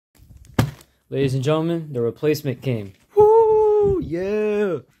Ladies and gentlemen, the replacement came. Woo!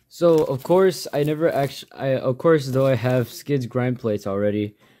 Yeah! So, of course, though I have Skidz grind plates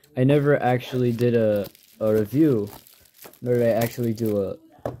already, I never actually did a review, nor did I actually do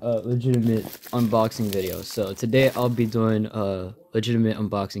a legitimate unboxing video. So, today I'll be doing a legitimate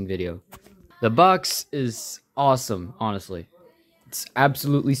unboxing video. The box is awesome, honestly. It's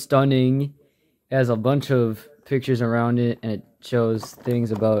absolutely stunning. It has a bunch of pictures around it, and it shows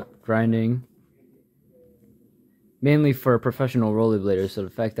things about grinding. Mainly for professional rollerbladers, so the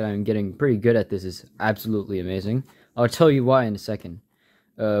fact that I'm getting pretty good at this is absolutely amazing. I'll tell you why in a second.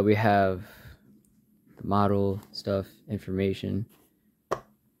 We have the model stuff, information,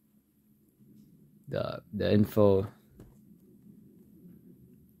 the info,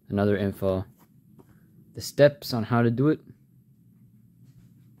 another info, the steps on how to do it.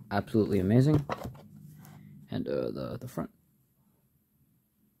 Absolutely amazing. And the front.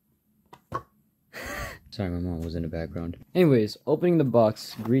 Sorry, my mom was in the background. Anyways, opening the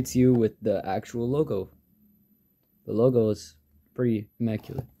box greets you with the actual logo. The logo is pretty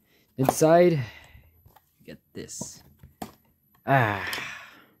immaculate. Inside, get this.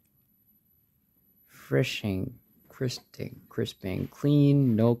 Frisching, crisping,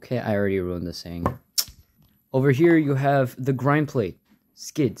 clean, no cat. I already ruined the saying. Over here, you have the grind plate,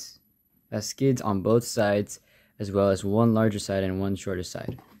 skidz. That's skidz on both sides, as well as one larger side and one shorter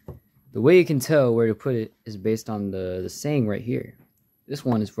side. The way you can tell where to put it is based on the saying right here. This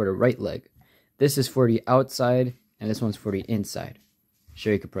one is for the right leg. This is for the outside, and this one's for the inside.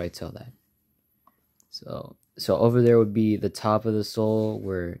 Sure, you could probably tell that. So over there would be the top of the sole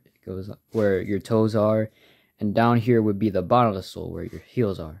where it goes, where your toes are, and down here would be the bottom of the sole where your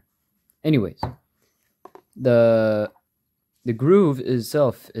heels are. Anyways, the groove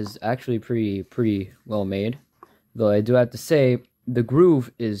itself is actually pretty well made, though I do have to say the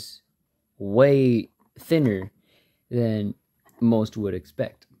groove is way thinner than most would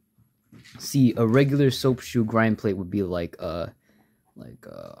expect. See, a regular soap shoe grind plate would be like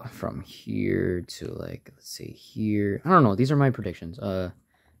from here to like, let's say here. I don't know, these are my predictions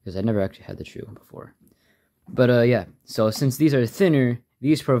because I never actually had the shoe before. But yeah, so since these are thinner,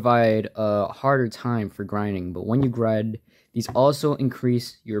 these provide a harder time for grinding, but when you grind, these also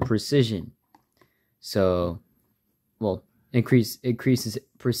increase your precision. So, well, increases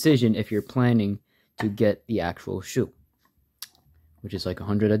precision if you're planning to get the actual shoe, which is like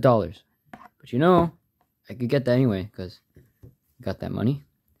 $100. But you know, I could get that anyway because I got that money.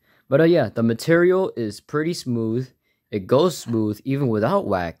 But yeah, the material is pretty smooth. It goes smooth even without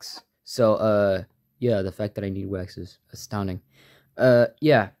wax. So yeah, the fact that I need wax is astounding.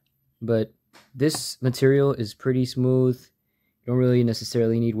 Yeah, but this material is pretty smooth. You don't really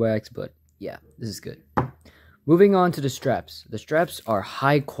necessarily need wax, but yeah, this is good. Moving on to the straps. The straps are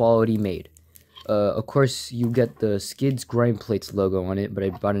high quality made. Of course, you get the Skidz grind plates logo on it, but I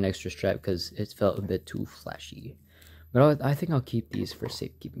bought an extra strap because it felt a bit too flashy. But I think I'll keep these for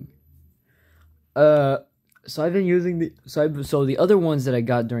safekeeping. So I've been using the other ones that I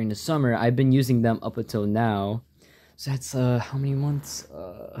got during the summer. I've been using them up until now. So that's how many months?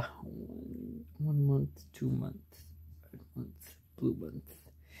 1 month, 2 months, 5 months, blue month.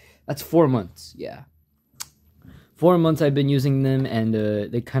 That's 4 months. Yeah. 4 months I've been using them, and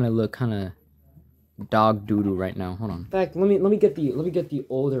they kind of look dog doo-doo right now. Hold on. In fact, let me get the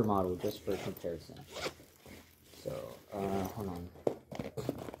older model just for comparison. So hold on.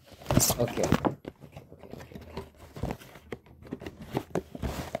 Okay.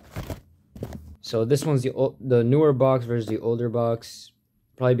 So this one's the newer box versus the older box,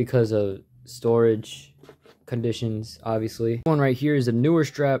 probably because of storage conditions. Obviously, this one right here is the newer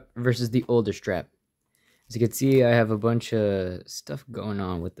strap versus the older strap. As you can see, I have a bunch of stuff going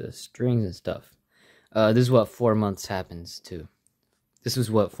on with the strings and stuff. This is what 4 months happens to. This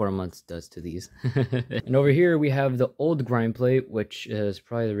is what 4 months does to these. And over here, we have the old grind plate, which is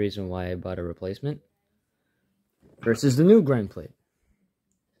probably the reason why I bought a replacement, versus the new grind plate.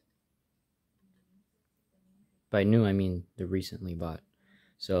 By new, I mean the recently bought.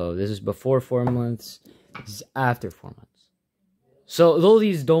 So this is before 4 months. This is after 4 months. So though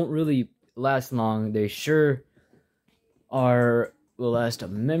these don't really last long, they sure will last a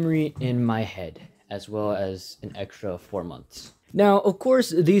memory in my head, as well as an extra 4 months. Now, of course,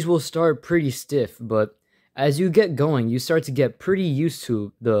 these will start pretty stiff, but as you get going, you start to get pretty used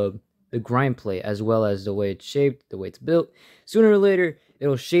to the grind plate, as well as the way it's shaped, the way it's built. Sooner or later,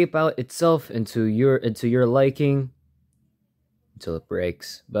 it'll shape out itself into your liking until it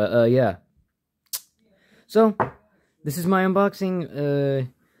breaks. But yeah. So this is my unboxing.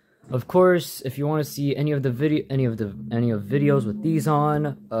 Of course, if you want to see any of videos with these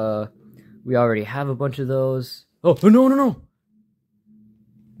on, We already have a bunch of those. Oh, no, no, no!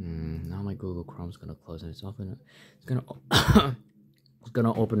 Now my Google Chrome's gonna close and it's gonna it's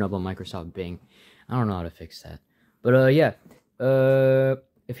gonna open up on Microsoft Bing. I don't know how to fix that. But yeah.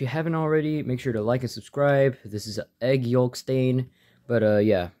 If you haven't already, make sure to like and subscribe. This is an egg yolk stain. But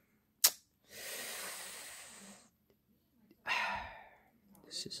yeah.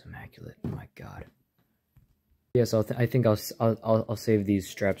 This is immaculate. Oh my god. Yeah, so I think I'll save these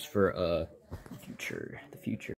straps for the future.